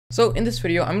So in this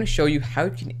video, I'm going to show you how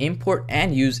you can import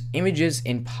and use images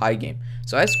in PyGame.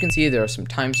 So as you can see, there are some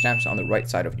timestamps on the right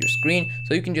side of your screen,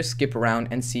 so you can just skip around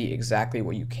and see exactly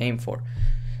what you came for.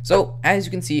 So as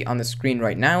you can see on the screen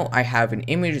right now, I have an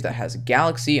image that has a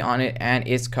galaxy on it and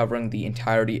it's covering the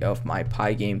entirety of my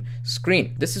PyGame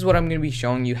screen. This is what I'm going to be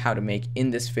showing you how to make in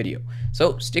this video.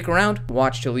 So stick around,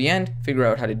 watch till the end, figure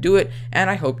out how to do it, and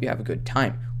I hope you have a good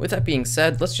time. With that being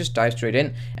said, let's just dive straight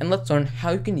in and let's learn how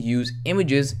you can use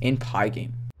images in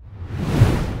PyGame.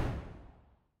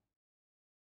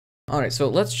 Alright, so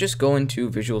let's just go into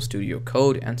Visual Studio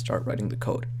Code and start writing the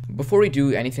code. Before we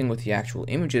do anything with the actual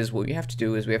images, what we have to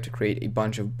do is we have to create a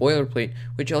bunch of boilerplate,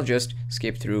 which I'll just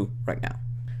skip through right now.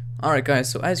 Alright guys,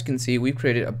 so as you can see, we've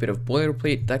created a bit of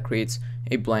boilerplate that creates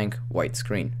a blank white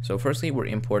screen. So firstly, we're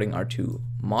importing our two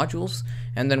modules,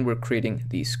 and then we're creating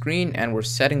the screen, and we're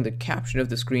setting the caption of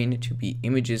the screen to be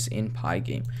images in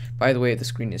PyGame. By the way, the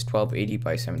screen is 1280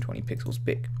 by 720 pixels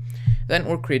big. Then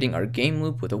we're creating our game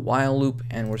loop with a while loop,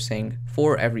 and we're saying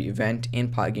for every event in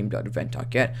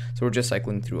pygame.event.get, so we're just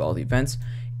cycling through all the events.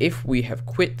 If we have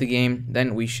quit the game,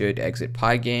 then we should exit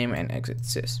PyGame and exit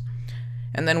sys.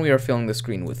 And then we are filling the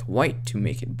screen with white to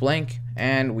make it blank,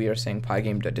 and we are saying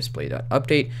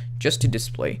pygame.display.update just to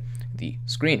display the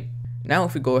screen. Now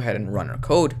if we go ahead and run our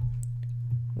code,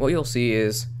 what you'll see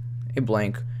is a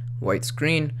blank white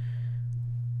screen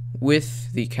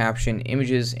with the caption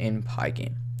images in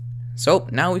PyGame. So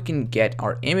now we can get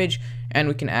our image and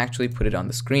we can actually put it on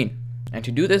the screen. And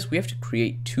to do this, we have to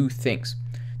create two things.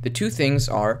 The two things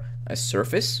are a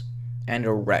surface and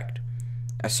a rect.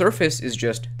 A surface is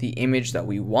just the image that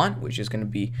we want, which is going to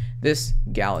be this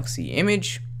galaxy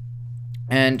image.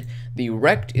 And the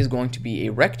rect is going to be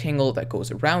a rectangle that goes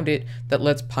around it that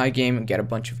lets PyGame get a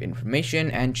bunch of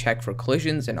information and check for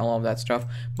collisions and all of that stuff.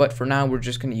 But for now, we're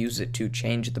just going to use it to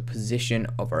change the position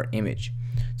of our image.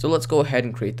 So let's go ahead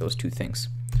and create those two things.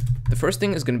 The first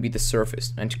thing is going to be the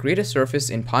surface. And to create a surface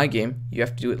in PyGame, you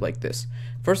have to do it like this.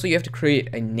 Firstly, you have to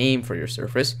create a name for your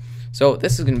surface. So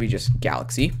this is going to be just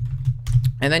galaxy.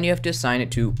 And then you have to assign it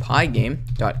to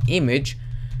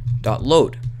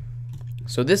pygame.image.load.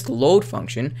 So this load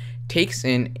function takes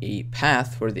in a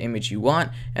path for the image you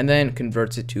want and then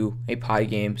converts it to a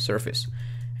PyGame surface.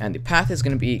 And the path is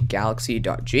going to be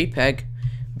galaxy.jpg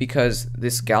because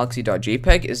this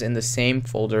galaxy.jpg is in the same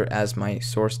folder as my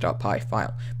source.py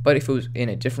file. But if it was in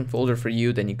a different folder for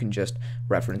you, then you can just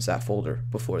reference that folder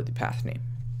before the path name.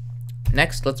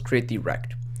 Next, let's create the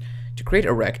rect. To create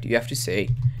a rect, you have to say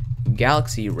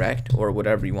galaxy rect, or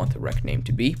whatever you want the rect name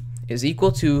to be, is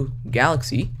equal to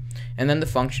galaxy, and then the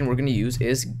function we're going to use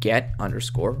is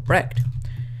get_rect.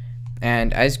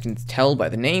 And as you can tell by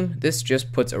the name, this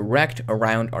just puts a rect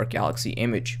around our galaxy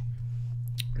image.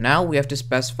 Now we have to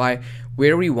specify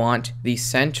where we want the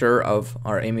center of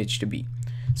our image to be.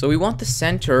 So we want the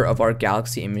center of our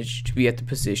galaxy image to be at the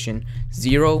position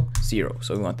 0, 0.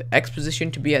 So we want the X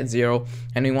position to be at 0,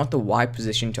 and we want the Y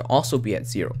position to also be at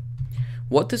 0.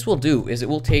 What this will do is it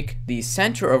will take the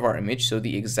center of our image, so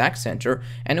the exact center,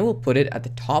 and it will put it at the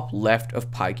top left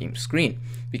of PyGame screen,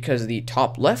 because the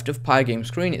top left of PyGame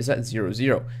screen is at 0,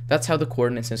 0. That's how the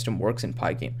coordinate system works in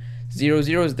PyGame. 0,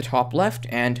 0 is the top left,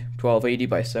 and 1280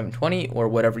 by 720, or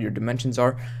whatever your dimensions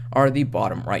are the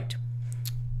bottom right.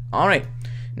 Alright,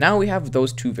 now we have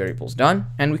those two variables done,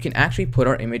 and we can actually put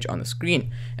our image on the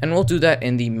screen, and we'll do that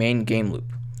in the main game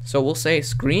loop. So we'll say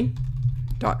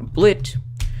screen.blit,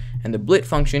 and the blit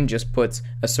function just puts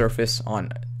a surface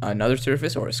on another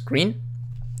surface or a screen,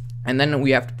 and then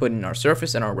we have to put in our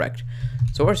surface and our rect.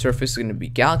 So our surface is going to be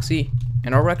galaxy,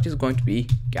 and our rect is going to be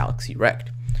galaxy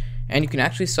rect. And you can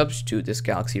actually substitute this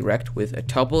galaxy rect with a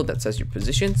tuple that says your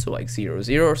position, so like 0,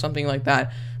 0 or something like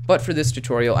that. But for this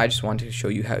tutorial, I just wanted to show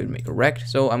you how to make a rect,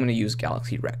 so I'm going to use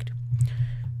galaxy rect.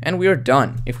 And we are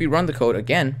done. If we run the code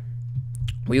again,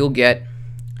 we will get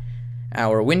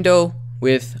our window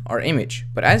with our image.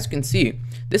 But as you can see,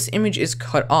 this image is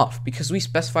cut off because we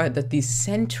specified that the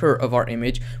center of our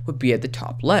image would be at the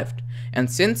top left. And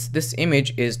since this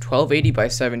image is 1280 by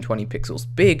 720 pixels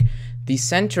big, the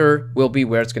center will be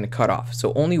where it's going to cut off.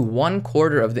 So only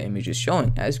 1/4 of the image is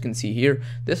showing. As you can see here,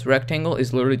 this rectangle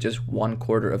is literally just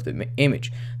 1/4 of the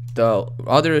image. The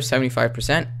other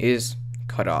 75% is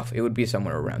cut off. It would be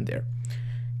somewhere around there.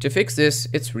 To fix this,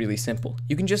 it's really simple.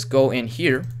 You can just go in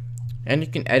here and you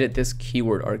can edit this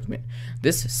keyword argument.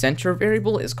 This center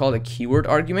variable is called a keyword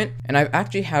argument, and I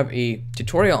actually have a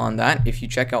tutorial on that. If you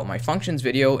check out my functions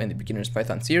video in the Beginner's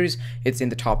Python series, it's in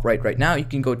the top right now. You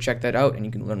can go check that out and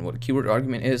you can learn what a keyword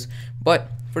argument is.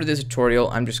 But for this tutorial,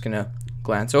 I'm just gonna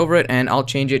glance over it and I'll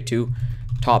change it to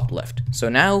top left. So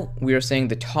now we are saying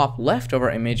the top left of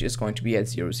our image is going to be at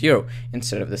 0, 0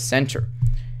 instead of the center.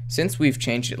 Since we've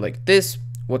changed it like this,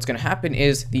 what's going to happen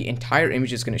is the entire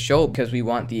image is going to show because we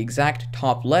want the exact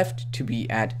top left to be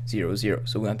at 0, 0.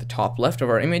 So we want the top left of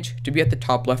our image to be at the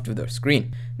top left of the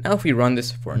screen. Now if we run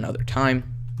this for another time,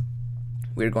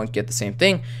 we're going to get the same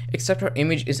thing, except our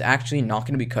image is actually not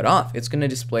going to be cut off. It's going to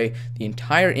display the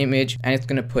entire image and it's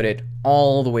going to put it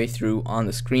all the way through on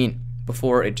the screen.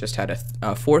 Before it just had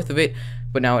a fourth of it,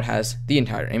 but now it has the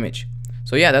entire image.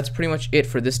 So yeah, that's pretty much it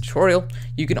for this tutorial.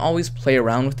 You can always play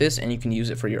around with this and you can use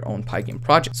it for your own PyGame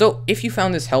project. So if you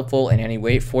found this helpful in any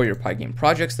way for your PyGame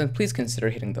projects, then please consider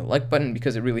hitting the like button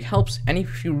because it really helps. And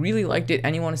if you really liked it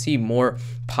and you want to see more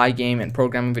PyGame and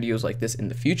programming videos like this in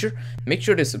the future, make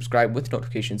sure to subscribe with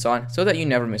notifications on so that you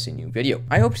never miss a new video.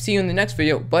 I hope to see you in the next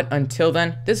video, but until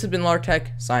then, this has been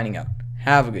LarTech signing out.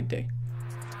 Have a good day.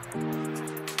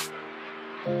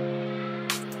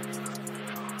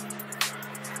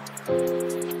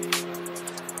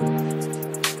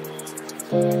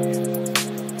 Thank you.